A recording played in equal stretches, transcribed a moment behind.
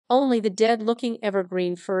Only the dead-looking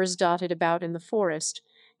evergreen firs dotted about in the forest,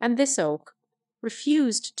 and this oak,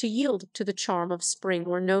 refused to yield to the charm of spring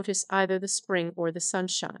or notice either the spring or the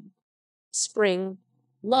sunshine. Spring,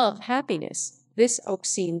 love, happiness, this oak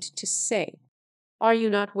seemed to say. Are you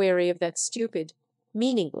not weary of that stupid,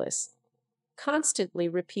 meaningless, constantly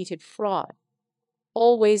repeated fraud?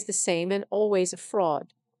 Always the same and always a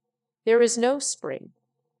fraud. There is no spring,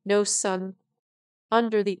 no sun.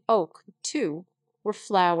 Under the oak, too, were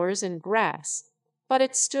flowers and grass, but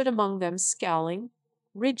it stood among them scowling,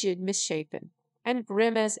 rigid, misshapen, and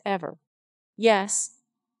grim as ever. Yes,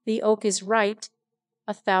 the oak is right,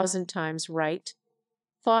 1,000 times right,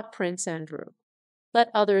 thought Prince Andrew.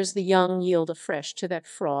 Let others the young yield afresh to that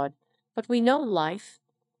fraud, but we know life.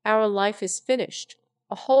 Our life is finished.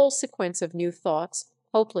 A whole sequence of new thoughts,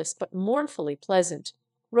 hopeless but mournfully pleasant,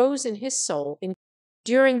 rose in his soul.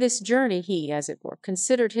 During this journey he, as it were,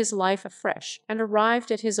 considered his life afresh, and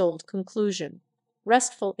arrived at his old conclusion,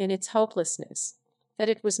 restful in its hopelessness, that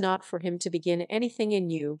it was not for him to begin anything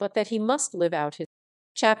anew, but that he must live out his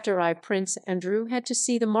Chapter I. Prince Andrew had to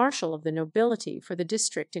see the marshal of the nobility for the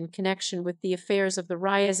district in connection with the affairs of the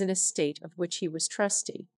Ryazan estate of which he was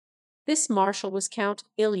trustee. This marshal was Count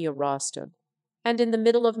Ilya Rostov, and in the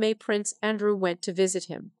middle of May Prince Andrew went to visit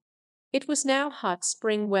him. It was now hot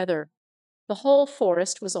spring weather. The whole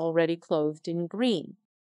forest was already clothed in green.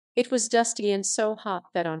 It was dusty and so hot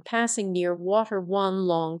that on passing near water one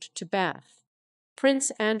longed to bath.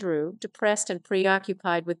 Prince Andrew, depressed and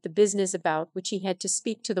preoccupied with the business about which he had to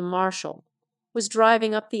speak to the marshal, was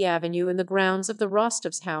driving up the avenue in the grounds of the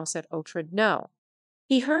Rostovs' house at Otradno.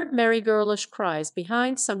 He heard merry girlish cries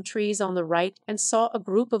behind some trees on the right and saw a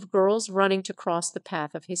group of girls running to cross the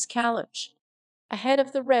path of his carriage. Ahead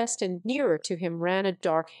of the rest and nearer to him ran a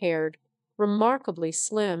dark-haired, remarkably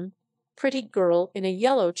slim, pretty girl in a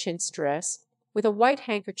yellow chintz dress, with a white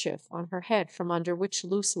handkerchief on her head from under which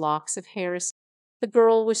loose locks of hair. The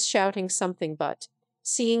girl was shouting something, but,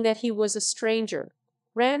 seeing that he was a stranger,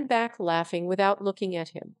 ran back laughing without looking at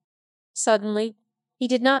him. Suddenly, he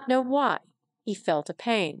did not know why, he felt a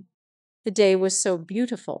pang. The day was so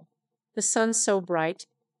beautiful, the sun so bright,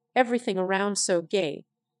 everything around so gay,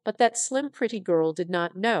 but that slim pretty girl did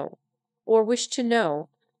not know, or wish to know,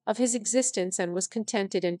 of his existence and was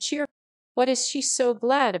contented and cheerful. What is she so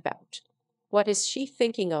glad about? What is she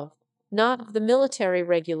thinking of? Not of the military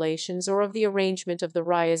regulations or of the arrangement of the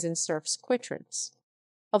Ryazan serfs' quittance.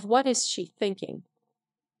 Of what is she thinking?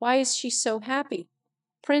 Why is she so happy?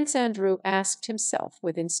 Prince Andrew asked himself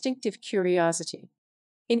with instinctive curiosity.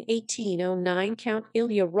 In 1809 Count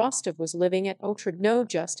Ilya Rostov was living at Otradno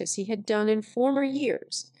just as he had done in former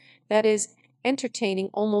years, that is, entertaining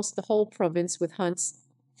almost the whole province with hunts,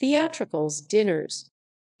 theatricals, dinners.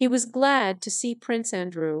 He was glad to see Prince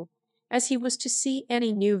Andrew, as he was to see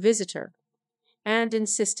any new visitor, and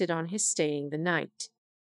insisted on his staying the night.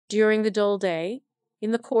 During the dull day,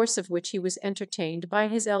 in the course of which he was entertained by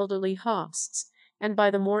his elderly hosts, and by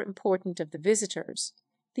the more important of the visitors,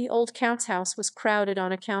 the old count's house was crowded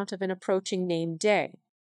on account of an approaching name day.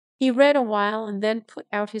 He read a while and then put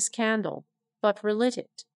out his candle, but relit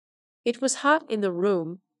it. It was hot in the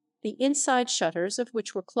room, the inside shutters of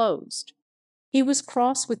which were closed. He was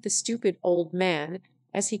cross with the stupid old man,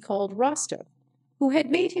 as he called Rostov, who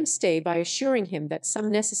had made him stay by assuring him that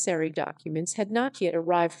some necessary documents had not yet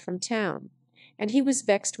arrived from town, and he was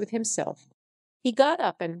vexed with himself. He got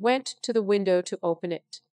up and went to the window to open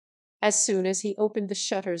it. As soon as he opened the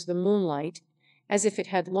shutters, the moonlight, as if it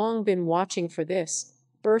had long been watching for this,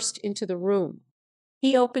 burst into the room.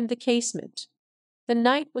 He opened the casement. The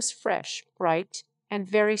night was fresh, bright, and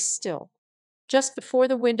very still. Just before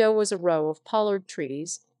the window was a row of pollard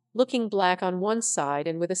trees, looking black on one side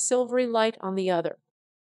and with a silvery light on the other.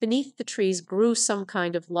 Beneath the trees grew some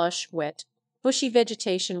kind of lush, wet, bushy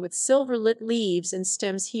vegetation with silver-lit leaves and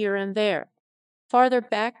stems here and there. Farther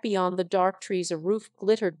back beyond the dark trees a roof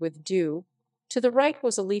glittered with dew. To the right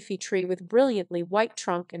was a leafy tree with brilliantly white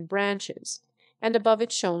trunk and branches, and above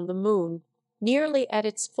it shone the moon, nearly at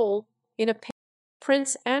its full, in a pale.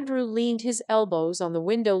 Prince Andrew leaned his elbows on the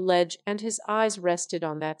window ledge and his eyes rested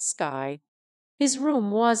on that sky. His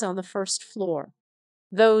room was on the first floor.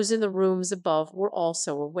 Those in the rooms above were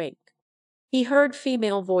also awake. He heard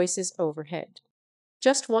female voices overhead.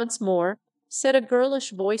 Just once more, said a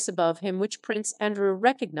girlish voice above him which Prince Andrew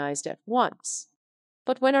recognized at once.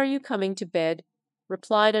 "But when are you coming to bed?"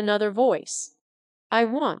 replied another voice. "I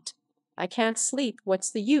can't sleep,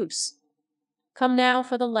 what's the use?" "Come now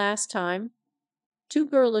for the last time." Two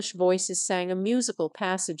girlish voices sang a musical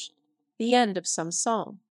passage, the end of some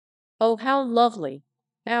song. "Oh, how lovely!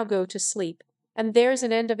 Now go to sleep, and there's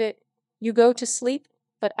an end of it. You go to sleep,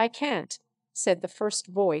 "But I can't," said the first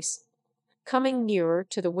voice, coming nearer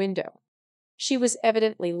to the window. She was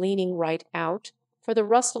evidently leaning right out, for the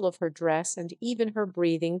rustle of her dress and even her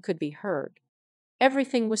breathing could be heard.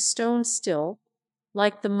 Everything was stone still,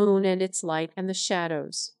 like the moon and its light and the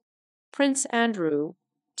shadows. Prince Andrew,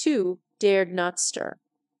 too, dared not stir,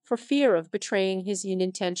 for fear of betraying his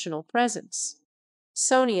unintentional presence.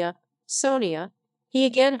 "Sonia, Sonia," he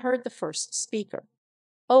again heard the first speaker.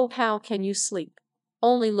 "Oh, how can you sleep?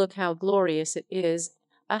 Only look how glorious it is.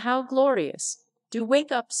 Ah, how glorious! Do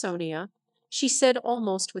wake up, Sonia," she said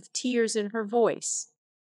almost with tears in her voice.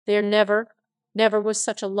 "There never was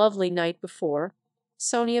such a lovely night before,"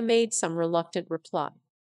 Sonia made some reluctant reply.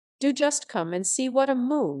 "Do just come and see what a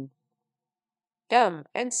moon." "Come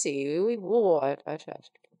and see what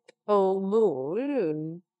oh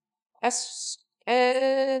moon,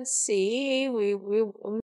 and see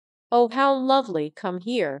oh, how lovely! Come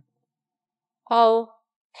here. Oh,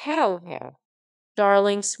 how here.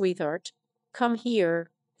 Darling sweetheart, come here.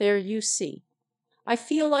 There you see. I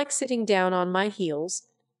feel like sitting down on my heels,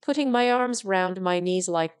 putting my arms round my knees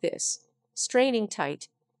like this, straining tight,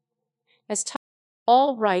 as tight.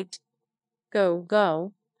 All right. Go,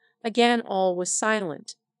 go." Again all was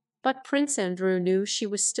silent, but Prince Andrew knew she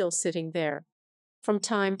was still sitting there. From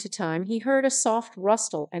time to time he heard a soft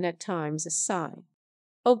rustle and at times a sigh.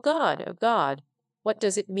 "Oh God, oh God, what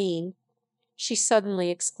does it mean?" she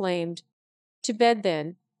suddenly exclaimed. "To bed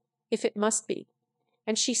then, if it must be,"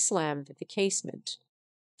 and she slammed the casement.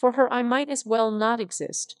 For her I might as well not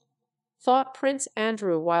exist, thought Prince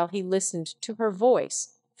Andrew while he listened to her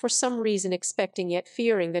voice, for some reason expecting yet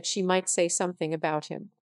fearing that she might say something about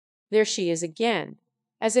him. "There she is again,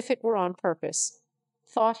 as if it were on purpose,"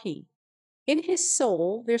 thought he. In his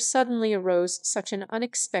soul there suddenly arose such an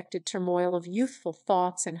unexpected turmoil of youthful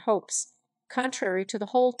thoughts and hopes, contrary to the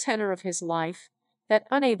whole tenor of his life, that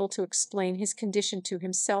unable to explain his condition to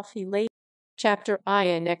himself he lay. Chapter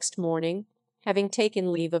I. Next morning, having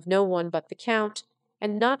taken leave of no one but the Count,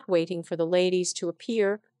 and not waiting for the ladies to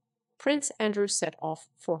appear, Prince Andrew set off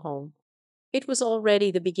for home. It was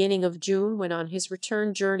already the beginning of June when on his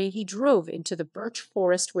return journey he drove into the birch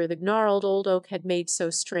forest where the gnarled old oak had made so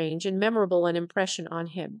strange and memorable an impression on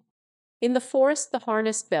him. In the forest the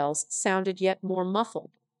harness bells sounded yet more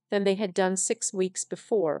muffled than they had done 6 weeks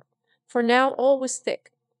before, for now all was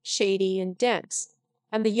thick, shady, and dense,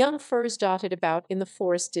 and the young firs dotted about in the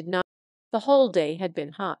forest did not. The whole day had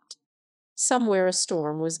been hot. Somewhere a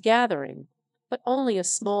storm was gathering, but only a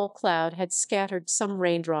small cloud had scattered some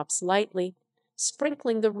raindrops lightly,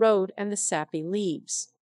 sprinkling the road and the sappy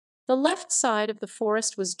leaves. The left side of the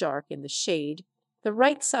forest was dark in the shade, the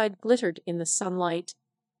right side glittered in the sunlight,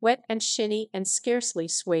 wet and shinny and scarcely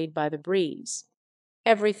swayed by the breeze.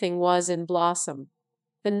 Everything was in blossom.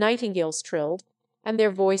 The nightingales trilled, and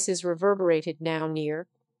their voices reverberated now near,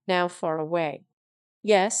 now far away.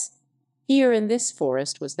 Yes, here in this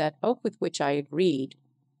forest was that oak with which I agreed,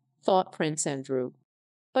 thought Prince Andrew.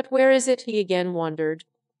 But where is it? He again wondered,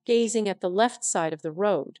 gazing at the left side of the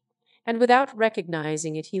road, and without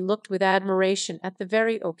recognizing it he looked with admiration at the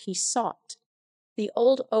very oak he sought. The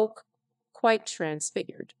old oak, quite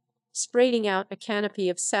transfigured, spreading out a canopy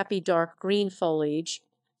of sappy dark green foliage,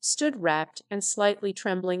 stood wrapped and slightly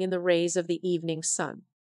trembling in the rays of the evening sun.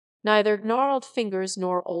 Neither gnarled fingers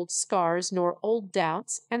nor old scars nor old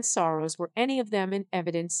doubts and sorrows were any of them in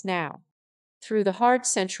evidence now. Through the hard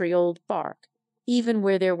century-old bark, even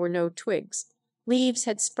where there were no twigs, leaves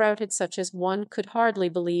had sprouted such as one could hardly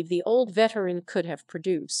believe the old veteran could have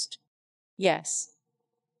produced. Yes,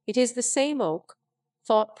 it is the same oak,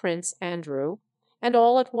 thought Prince Andrew, and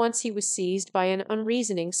all at once he was seized by an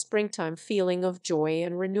unreasoning springtime feeling of joy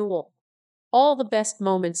and renewal. All the best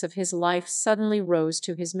moments of his life suddenly rose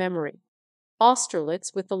to his memory.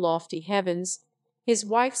 Austerlitz with the lofty heavens, his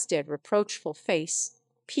wife's dead reproachful face,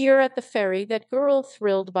 pier at the ferry, that girl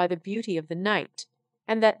thrilled by the beauty of the night,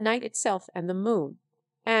 and that night itself and the moon,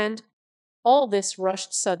 and all this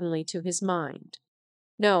rushed suddenly to his mind.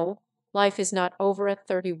 No, life is not over at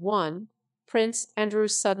 31, Prince Andrew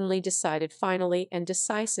suddenly decided finally and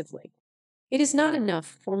decisively. It is not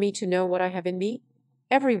enough for me to know what I have in me.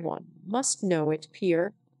 Everyone must know it,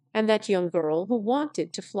 Pierre, and that young girl who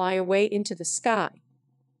wanted to fly away into the sky.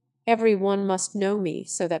 Everyone must know me,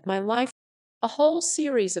 so that my life. A whole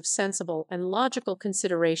series of sensible and logical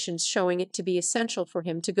considerations showing it to be essential for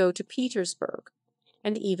him to go to Petersburg,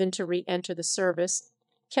 and even to re-enter the service,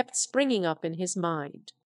 kept springing up in his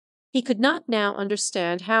mind. He could not now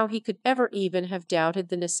understand how he could ever even have doubted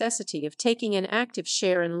the necessity of taking an active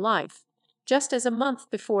share in life, just as a month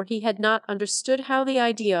before he had not understood how the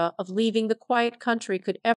idea of leaving the quiet country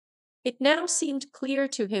could ever It now seemed clear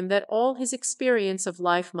to him that all his experience of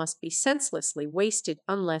life must be senselessly wasted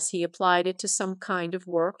unless he applied it to some kind of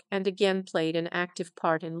work and again played an active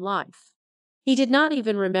part in life. He did not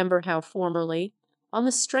even remember how formerly, on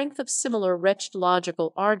the strength of similar wretched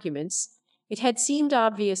logical arguments, it had seemed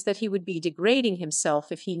obvious that he would be degrading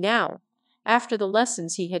himself if he now, after the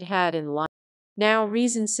lessons he had had in life, now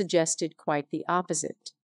reason suggested quite the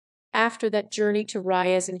opposite. After that journey to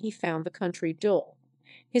Ryazan he found the country dull.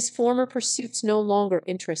 His former pursuits no longer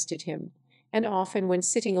interested him, and often when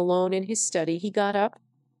sitting alone in his study he got up,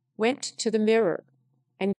 went to the mirror,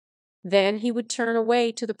 and then he would turn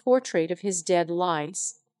away to the portrait of his dead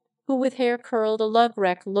Lais, who with hair curled a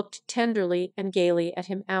lug-wreck looked tenderly and gaily at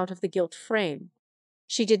him out of the gilt frame.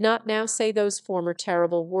 She did not now say those former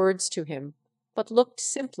terrible words to him, but looked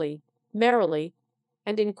simply, merrily,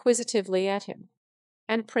 and inquisitively at him.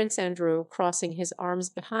 And Prince Andrew, crossing his arms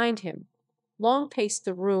behind him, long paced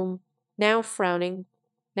the room, now frowning,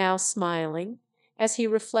 now smiling, as he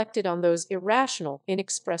reflected on those irrational,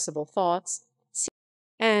 inexpressible thoughts,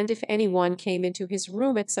 and if any one came into his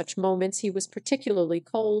room at such moments he was particularly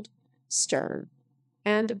cold, stern,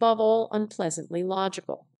 and above all unpleasantly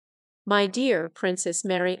logical. My dear Princess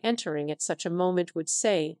Mary entering at such a moment would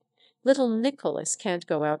say, "Little Nicholas can't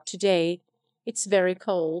go out to-day, it's very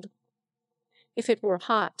cold." If it were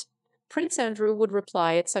hot, Prince Andrew would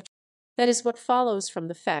reply at such that is what follows from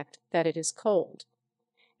the fact that it is cold,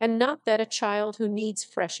 and not that a child who needs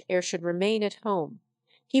fresh air should remain at home.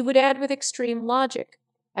 He would add with extreme logic,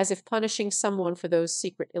 as if punishing someone for those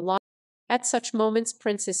secret illogic. At such moments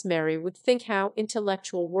Princess Mary would think how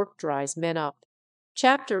intellectual work dries men up.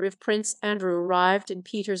 Chapter if Prince Andrew arrived in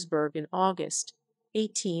Petersburg in August,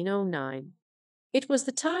 1809. It was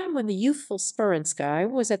the time when the youthful Speransky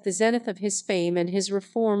was at the zenith of his fame and his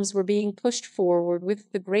reforms were being pushed forward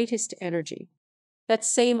with the greatest energy. That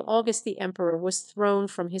same August the emperor was thrown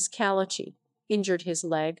from his calochie, injured his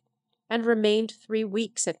leg, and remained 3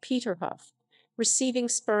 weeks at Peterhof, receiving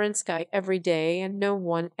Speransky every day and no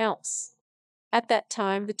one else. At that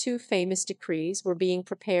time the 2 famous decrees were being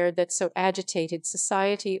prepared that so agitated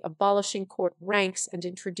society, abolishing court ranks and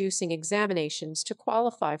introducing examinations to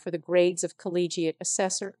qualify for the grades of collegiate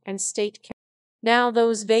assessor and state council. Now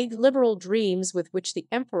those vague liberal dreams with which the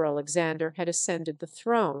Emperor Alexander had ascended the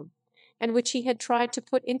throne, and which he had tried to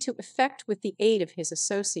put into effect with the aid of his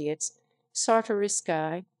associates,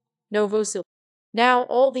 Czartoryski, Novosel. Now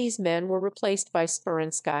all these men were replaced by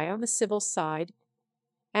Speransky on the civil side,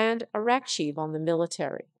 and Arakcheev on the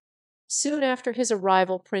military. Soon after his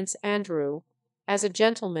arrival Prince Andrew, as a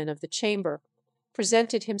gentleman of the chamber,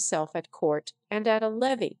 presented himself at court and at a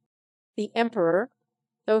levee. The emperor,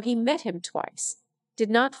 though he met him twice, did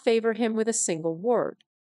not favour him with a single word.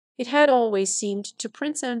 It had always seemed to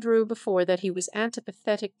Prince Andrew before that he was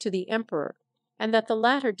antipathetic to the emperor, and that the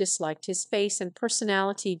latter disliked his face and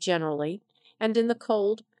personality generally, and in the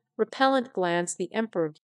cold, repellent glance the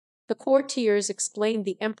emperor. The courtiers explained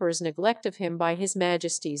the emperor's neglect of him by his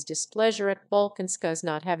majesty's displeasure at Bolkonska's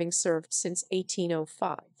not having served since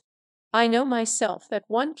 1805. I know myself that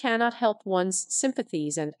one cannot help one's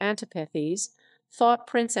sympathies and antipathies, thought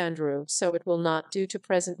Prince Andrew, so it will not do to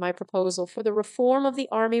present my proposal for the reform of the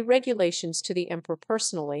army regulations to the emperor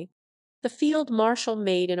personally. The field marshal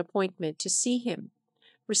made an appointment to see him,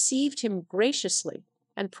 received him graciously,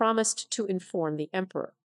 and promised to inform the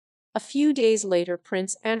emperor. A few days later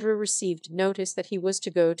Prince Andrew received notice that he was to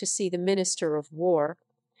go to see the Minister of War,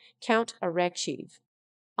 Count Arakcheev.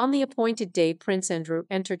 On the appointed day Prince Andrew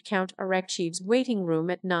entered Count Arakcheev's waiting room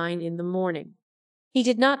at 9 in the morning. He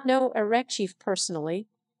did not know Arakcheev personally,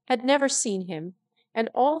 had never seen him, and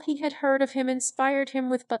all he had heard of him inspired him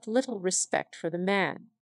with but little respect for the man.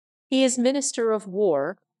 He is Minister of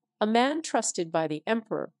War, a man trusted by the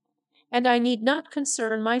Emperor, and I need not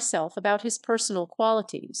concern myself about his personal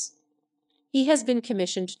qualities. He has been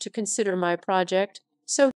commissioned to consider my project,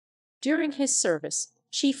 so during his service,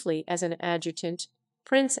 chiefly as an adjutant,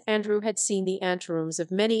 Prince Andrew had seen the anterooms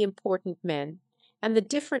of many important men, and the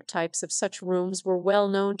different types of such rooms were well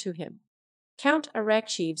known to him. Count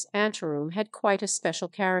Arakcheev's anteroom had quite a special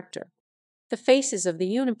character. The faces of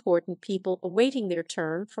the unimportant people awaiting their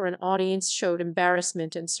turn for an audience showed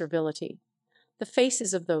embarrassment and servility. The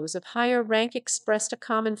faces of those of higher rank expressed a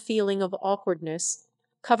common feeling of awkwardness,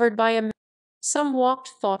 covered by a some walked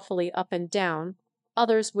thoughtfully up and down,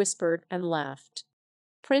 others whispered and laughed.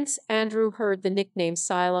 Prince Andrew heard the nickname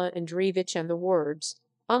Sila Andreevich and the words,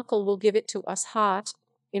 "Uncle will give it to us hot,"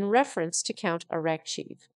 in reference to Count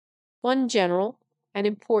Arakcheev. One general, an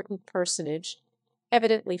important personage,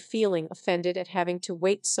 evidently feeling offended at having to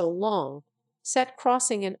wait so long, sat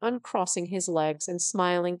crossing and uncrossing his legs and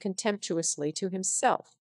smiling contemptuously to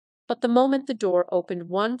himself. But the moment the door opened,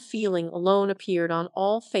 one feeling alone appeared on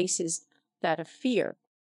all faces, that of fear.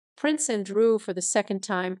 Prince Andrew for the second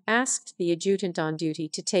time asked the adjutant on duty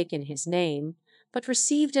to take in his name, but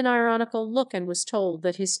received an ironical look and was told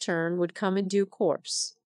that his turn would come in due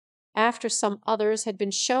course. After some others had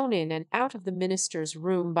been shown in and out of the minister's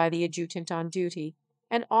room by the adjutant on duty,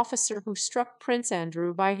 an officer who struck Prince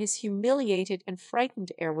Andrew by his humiliated and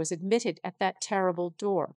frightened air was admitted at that terrible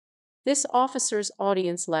door. This officer's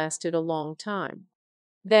audience lasted a long time.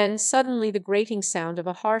 Then suddenly the grating sound of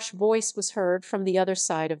a harsh voice was heard from the other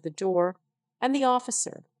side of the door, and the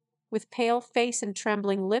officer, with pale face and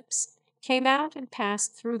trembling lips, came out and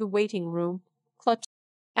passed through the waiting room, clutching.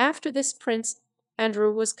 After this Prince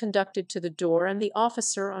Andrew was conducted to the door, and the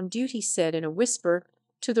officer on duty said in a whisper,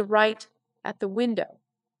 "To the right, at the window."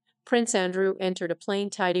 Prince Andrew entered a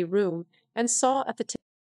plain, tidy room, and saw at the table.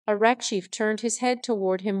 Arakchéev turned his head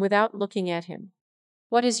toward him without looking at him.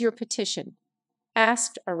 "What is your petition?"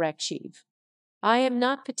 asked Arakchéev. "I am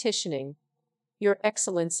not petitioning, Your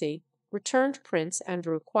Excellency," returned Prince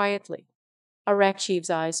Andrew quietly. Arakchéev's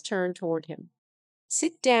eyes turned toward him.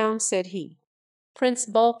 "Sit down," said he. "Prince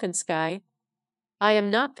Bolkonsky, I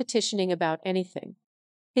am not petitioning about anything.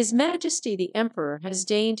 His Majesty the Emperor has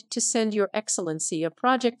deigned to send Your Excellency a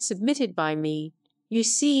project submitted by me. You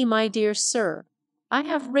see, my dear sir, I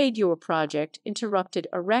have read your project," interrupted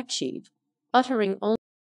Arakchéev, uttering only,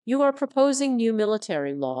 "You are proposing new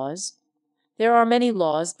military laws. There are many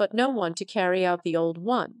laws, but no one to carry out the old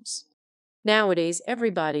ones. Nowadays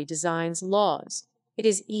everybody designs laws. It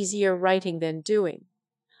is easier writing than doing.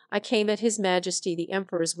 I came at His Majesty the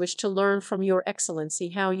Emperor's wish to learn from Your Excellency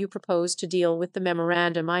how you propose to deal with the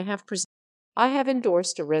memorandum I have presented. I have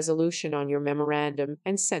endorsed a resolution on your memorandum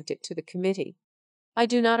and sent it to the committee." "I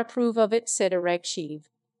do not approve of it," said Arakchéev,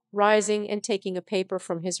 rising and taking a paper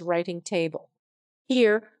from his writing table.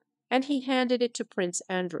 "Here," and he handed it to Prince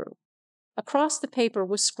Andrew. Across the paper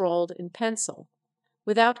was scrawled in pencil,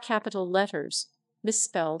 without capital letters,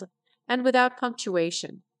 misspelled, and without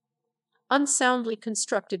punctuation, unsoundly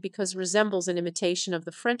constructed because resembles an imitation of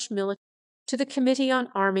the French military. "To the Committee on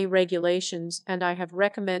Army Regulations, and I have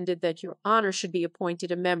recommended that your honour should be appointed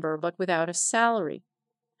a member, but without a salary."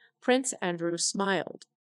 Prince Andrew smiled.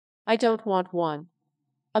 "I don't want one.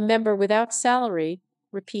 A member without salary,"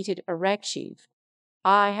 repeated Arakchéev.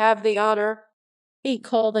 "I have the honour."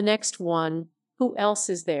 "Call the next one. Who else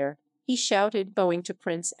is there?" he shouted, bowing to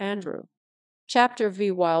Prince Andrew. Chapter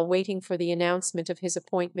V. While waiting for the announcement of his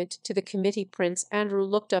appointment to the committee, Prince Andrew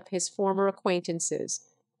looked up his former acquaintances,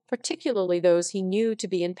 particularly those he knew to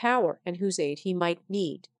be in power and whose aid he might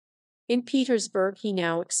need. In Petersburg he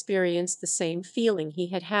now experienced the same feeling he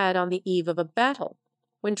had had on the eve of a battle,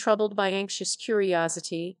 when troubled by anxious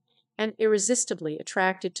curiosity, and irresistibly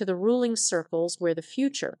attracted to the ruling circles where the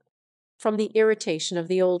future, from the irritation of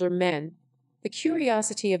the older men, the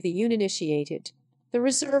curiosity of the uninitiated, the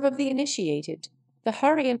reserve of the initiated, the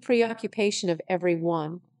hurry and preoccupation of every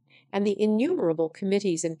one, and the innumerable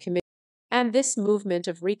committees and commissions. And this movement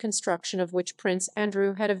of reconstruction, of which Prince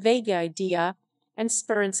Andrew had a vague idea, and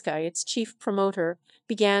Speransky, its chief promoter,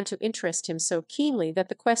 began to interest him so keenly that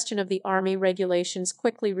the question of the army regulations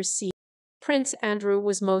quickly received. Prince Andrew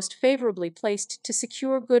was most favorably placed to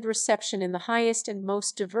secure good reception in the highest and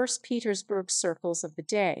most diverse Petersburg circles of the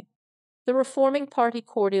day. The reforming party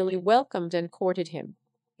cordially welcomed and courted him,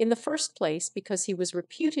 in the first place because he was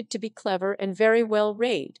reputed to be clever and very well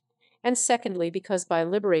read, and secondly because by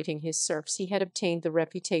liberating his serfs he had obtained the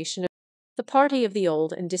reputation of the party of the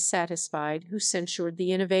old and dissatisfied, who censured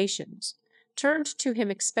the innovations, turned to him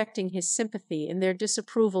expecting his sympathy in their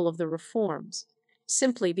disapproval of the reforms,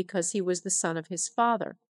 simply because he was the son of his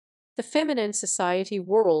father. The feminine society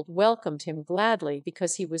world welcomed him gladly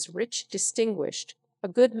because he was rich, distinguished, a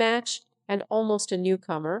good match, and almost a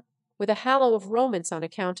newcomer, with a halo of romance on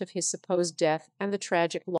account of his supposed death and the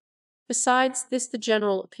tragic loss. Besides this, the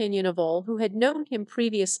general opinion of all who had known him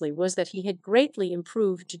previously was that he had greatly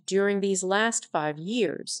improved during these last 5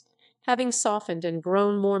 years, having softened and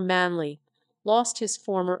grown more manly, lost his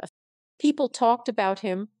former. People talked about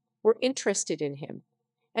him, were interested in him,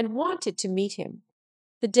 and wanted to meet him.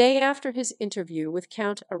 The day after his interview with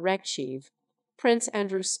Count Arakchéev, Prince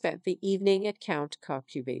Andrew spent the evening at Count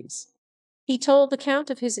Kochubey's. He told the Count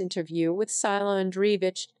of his interview with Sila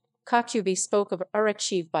Andreevich. Kochubey spoke of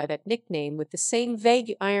Arakchéev by that nickname with the same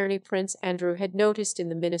vague irony Prince Andrew had noticed in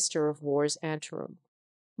the Minister of War's anteroom.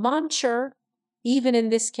 "Monsieur, even in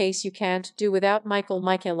this case you can't do without Michael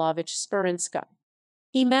Mikhailovich Speransky.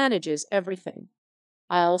 He manages everything.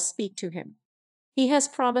 I'll speak to him." He has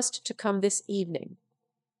promised to come this evening.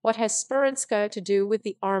 What has Speranska to do with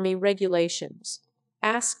the army regulations?"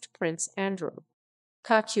 asked Prince Andrew.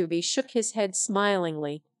 Kochubey shook his head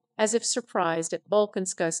smilingly, as if surprised at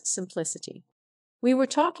Bolkonska's simplicity. "We were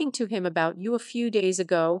talking to him about you a few days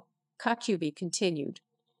ago," Kochubey continued,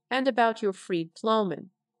 "and about your freed ploughmen."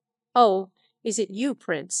 "Oh, is it you,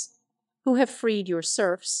 Prince, who have freed your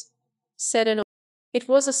serfs?" said an. "It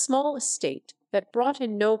was a small estate that brought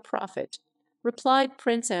in no profit," replied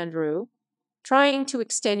Prince Andrew, trying to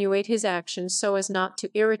extenuate his actions so as not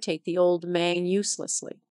to irritate the old man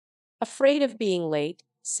uselessly. "Afraid of being late,"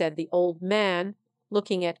 said the old man,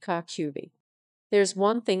 looking at Kochubey. "There's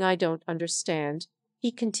one thing I don't understand,"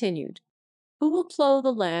 he continued. "Who will plough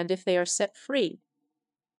the land if they are set free?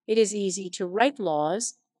 It is easy to write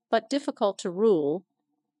laws, but difficult to rule.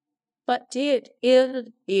 But did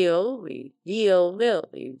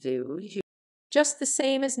just the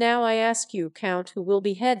same as now I ask you, Count, who will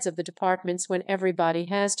be heads of the departments when everybody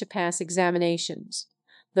has to pass examinations?"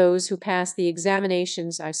 "Those who pass the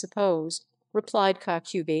examinations, I suppose," replied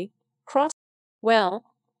Kochubey, cross. "Well,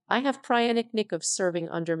 I have Pryaniknikov serving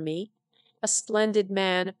under me, a splendid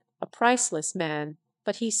man, a priceless man,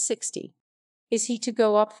 but he's 60. Is he to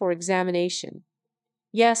go up for examination?"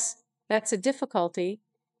 "Yes, that's a difficulty,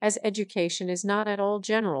 as education is not at all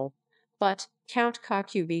general." But Count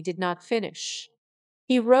Kochubey did not finish.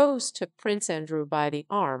 He rose, took Prince Andrew by the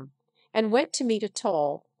arm, and went to meet a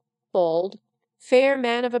tall, bald, fair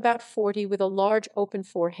man of about 40, with a large open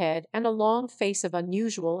forehead and a long face of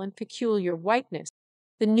unusual and peculiar whiteness.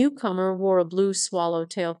 The newcomer wore a blue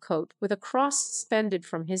swallow-tail coat with a cross suspended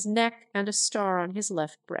from his neck and a star on his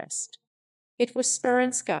left breast. It was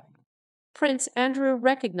Speranska. Prince Andrew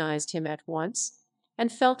recognized him at once,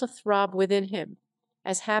 and felt a throb within him,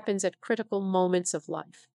 as happens at critical moments of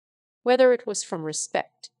life. Whether it was from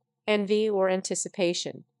respect, envy, or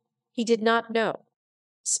anticipation, he did not know.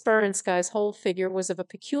 Speranska's whole figure was of a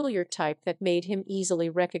peculiar type that made him easily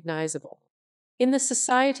recognizable. In the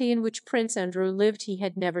society in which Prince Andrew lived he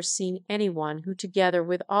had never seen anyone who, together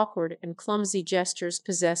with awkward and clumsy gestures,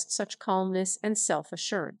 possessed such calmness and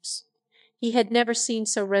self-assurance. He had never seen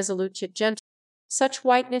so resolute yet gentle. Such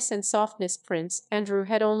whiteness and softness Prince Andrew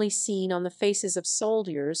had only seen on the faces of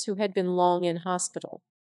soldiers who had been long in hospital.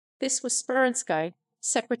 This was Speranska,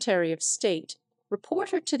 Secretary of State,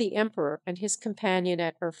 reporter to the Emperor, and his companion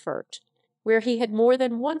at Erfurt, where he had more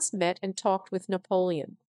than once met and talked with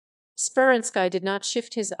Napoleon. Speranska did not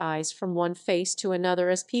shift his eyes from one face to another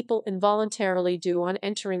as people involuntarily do on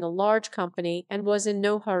entering a large company, and was in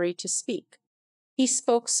no hurry to speak. He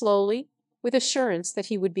spoke slowly, with assurance that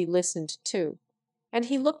he would be listened to, and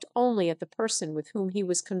he looked only at the person with whom he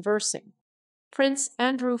was conversing. Prince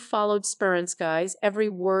Andrew followed Speranska's every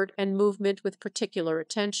word and movement with particular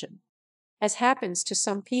attention. As happens to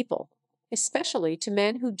some people, especially to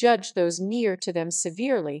men who judge those near to them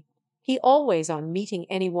severely, he always, on meeting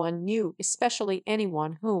anyone new, especially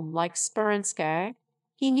anyone whom, like Speranska,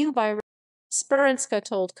 he knew by. Speranska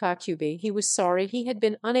told Kochubey he was sorry he had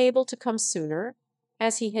been unable to come sooner,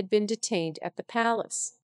 as he had been detained at the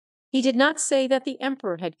palace. He did not say that the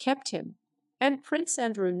Emperor had kept him, and Prince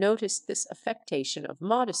Andrew noticed this affectation of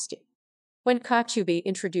modesty. When Kochubey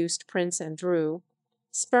introduced Prince Andrew,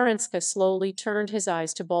 Speranska slowly turned his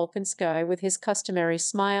eyes to Bolkonskai with his customary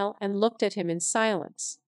smile and looked at him in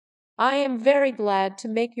silence. "I am very glad to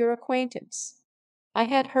make your acquaintance. I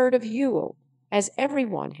had heard of you, as every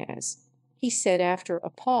one has," he said after a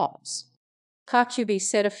pause. Kochubey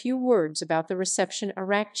said a few words about the reception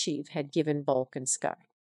Arakcheev had given Bolkonskai.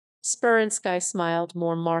 Speranska smiled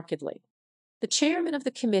more markedly. "The chairman of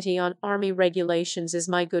the Committee on Army Regulations is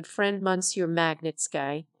my good friend Monsieur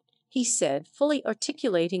Magnitsky," he said, fully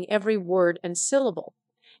articulating every word and syllable,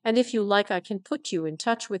 "and if you like I can put you in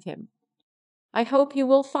touch with him. I hope you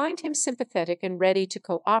will find him sympathetic and ready to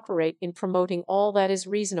cooperate in promoting all that is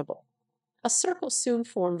reasonable." A circle soon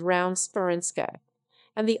formed round Speranska,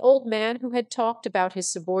 and the old man who had talked about his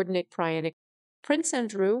subordinate Pryanik. Prince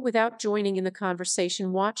Andrew, without joining in the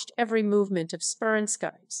conversation, watched every movement of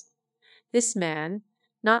Speranska's. This man,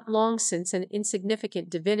 not long since an insignificant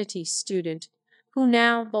divinity student, who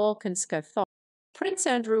now, Bolkonska thought. Prince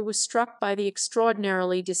Andrew was struck by the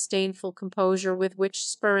extraordinarily disdainful composure with which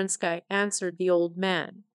Speranska answered the old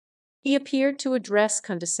man. He appeared to address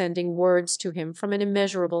condescending words to him from an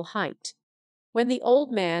immeasurable height. When the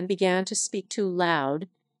old man began to speak too loud,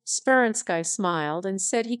 Speranska smiled and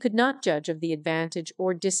said he could not judge of the advantage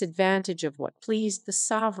or disadvantage of what pleased the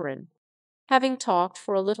sovereign. Having talked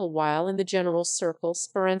for a little while in the general circle,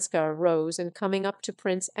 Speranska arose, and coming up to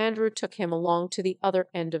Prince Andrew took him along to the other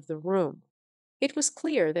end of the room. It was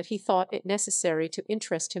clear that he thought it necessary to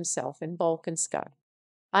interest himself in Bolkonsky.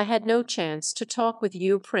 "I had no chance to talk with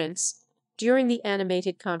you, Prince, during the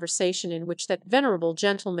animated conversation in which that venerable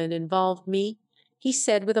gentleman involved me," he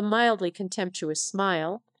said with a mildly contemptuous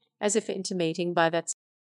smile, as if intimating by that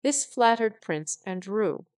this flattered Prince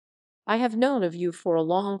Andrew. "I have known of you for a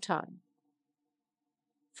long time.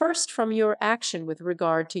 First, from your action with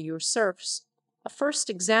regard to your serfs, a first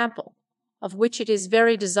example, of which it is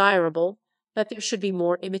very desirable that there should be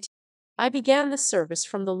more imitation. I began the service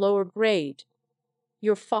from the lower grade.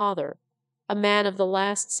 Your father, a man of the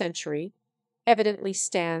last century, evidently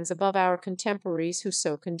stands above our contemporaries who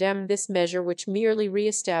so condemn this measure which merely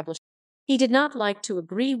re-established. He did not like to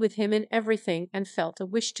agree with him in everything and felt a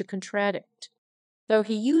wish to contradict. Though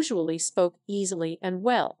he usually spoke easily and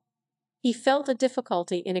well, he felt a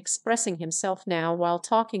difficulty in expressing himself now while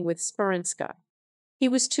talking with Speransky. He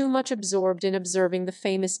was too much absorbed in observing the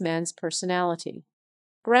famous man's personality.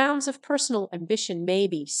 Grounds of personal ambition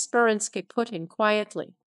maybe, Speransky put in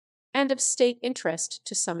quietly, and of state interest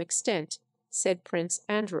to some extent, said Prince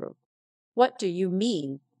Andrew. "What do you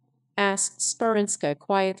mean?" asked Speransky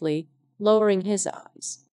quietly, lowering his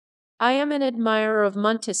eyes. "I am an admirer of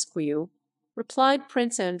Montesquieu," replied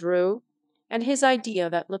Prince Andrew, "and his idea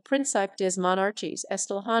that le principe des monarchies est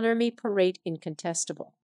l'honneur me paraît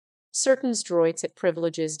incontestable. Certains droits et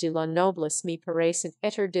priviléges de la noblesse me paraissent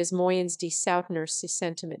être des moyens de soutenir ce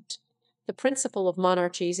sentiment. The principle of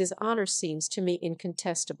monarchies is honor seems to me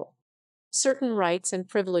incontestable. Certain rights and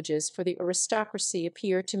privileges for the aristocracy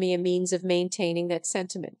appear to me a means of maintaining that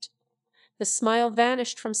sentiment." The smile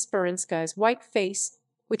vanished from Speransky's white face,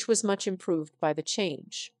 which was much improved by the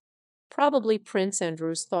change. Probably Prince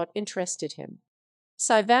Andrew's thought interested him.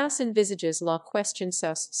 "Ça vas envisages la question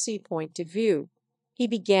sous ce point de vue," he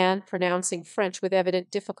began, pronouncing French with evident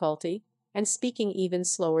difficulty, and speaking even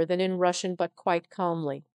slower than in Russian, but quite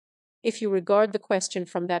calmly. "If you regard the question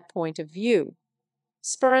from that point of view,"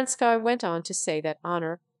 Speransky went on to say that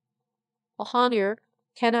honor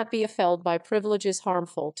cannot be upheld by privileges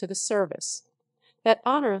harmful to the service. That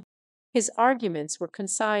honor, his arguments were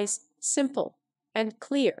concise, simple, and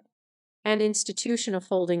clear. An institution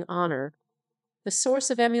upholding honor, the source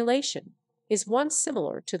of emulation, is one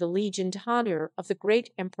similar to the Legion d'honneur of the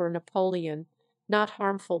great Emperor Napoleon, not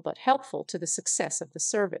harmful but helpful to the success of the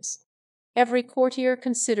service. Every courtier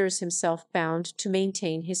considers himself bound to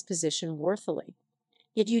maintain his position worthily.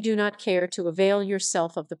 Yet you do not care to avail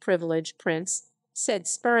yourself of the privilege, Prince," said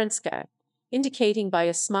Speransky, indicating by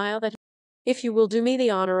a smile that "if you will do me the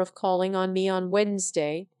honor of calling on me on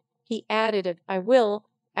Wednesday," he added, "I will,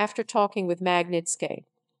 after talking with Magnitsky,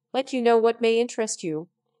 let you know what may interest you,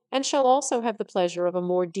 and shall also have the pleasure of a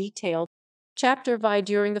more detailed chapter vi."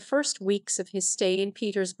 During the first weeks of his stay in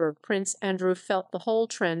Petersburg, Prince Andrew felt the whole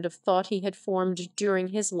trend of thought he had formed during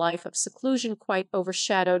his life of seclusion quite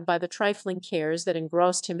overshadowed by the trifling cares that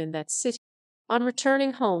engrossed him in that city. On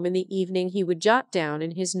returning home in the evening he would jot down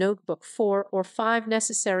in his notebook 4 or 5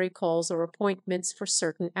 necessary calls or appointments for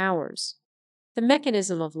certain hours. The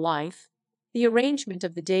mechanism of life, the arrangement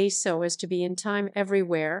of the day so as to be in time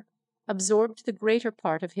everywhere, absorbed the greater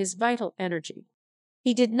part of his vital energy.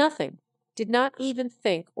 He did nothing, did not even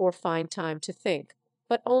think or find time to think,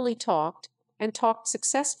 but only talked, and talked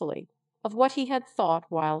successfully, of what he had thought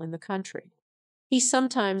while in the country. He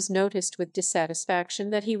sometimes noticed with dissatisfaction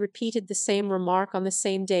that he repeated the same remark on the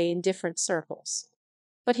same day in different circles.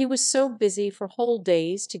 But he was so busy for whole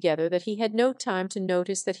days together that he had no time to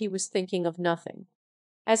notice that he was thinking of nothing.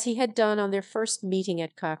 As he had done on their first meeting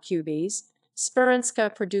at Kokube's,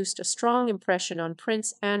 Speransky produced a strong impression on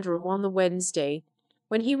Prince Andrew on the Wednesday,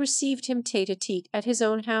 when he received him tête-à-tête at his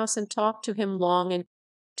own house and talked to him long, and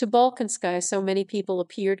to Bolkonsky so many people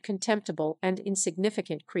appeared contemptible and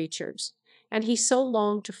insignificant creatures, and he so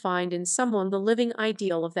longed to find in someone the living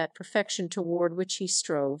ideal of that perfection toward which he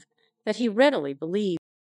strove, that he readily believed,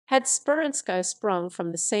 had Speransky sprung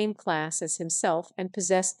from the same class as himself and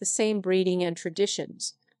possessed the same breeding and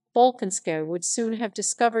traditions, Bolkonsky would soon have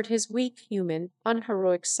discovered his weak, human,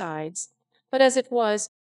 unheroic sides. But as it was,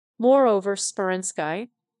 moreover, Speransky,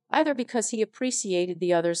 either because he appreciated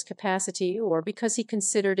the other's capacity or because he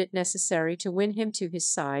considered it necessary to win him to his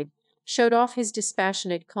side, showed off his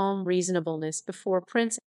dispassionate, calm reasonableness before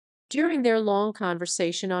Prince. During their long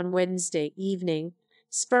conversation on Wednesday evening,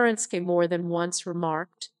 Speransky more than once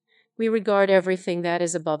remarked, "We regard everything that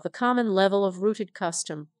is above the common level of rooted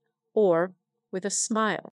custom," or, with a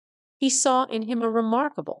smile, he saw in him a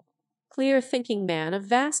remarkable, clear-thinking man of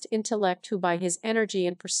vast intellect who by his energy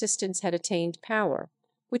and persistence had attained power,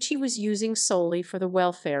 which he was using solely for the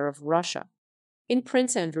welfare of Russia. In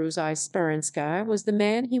Prince Andrew's eyes Speransky was the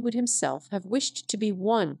man he would himself have wished to be,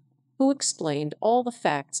 one who explained all the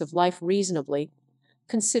facts of life reasonably,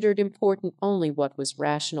 considered important only what was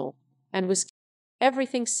rational, and was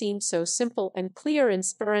everything seemed so simple and clear in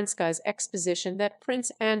Speransky's exposition that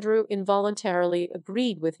Prince Andrew involuntarily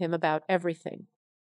agreed with him about everything.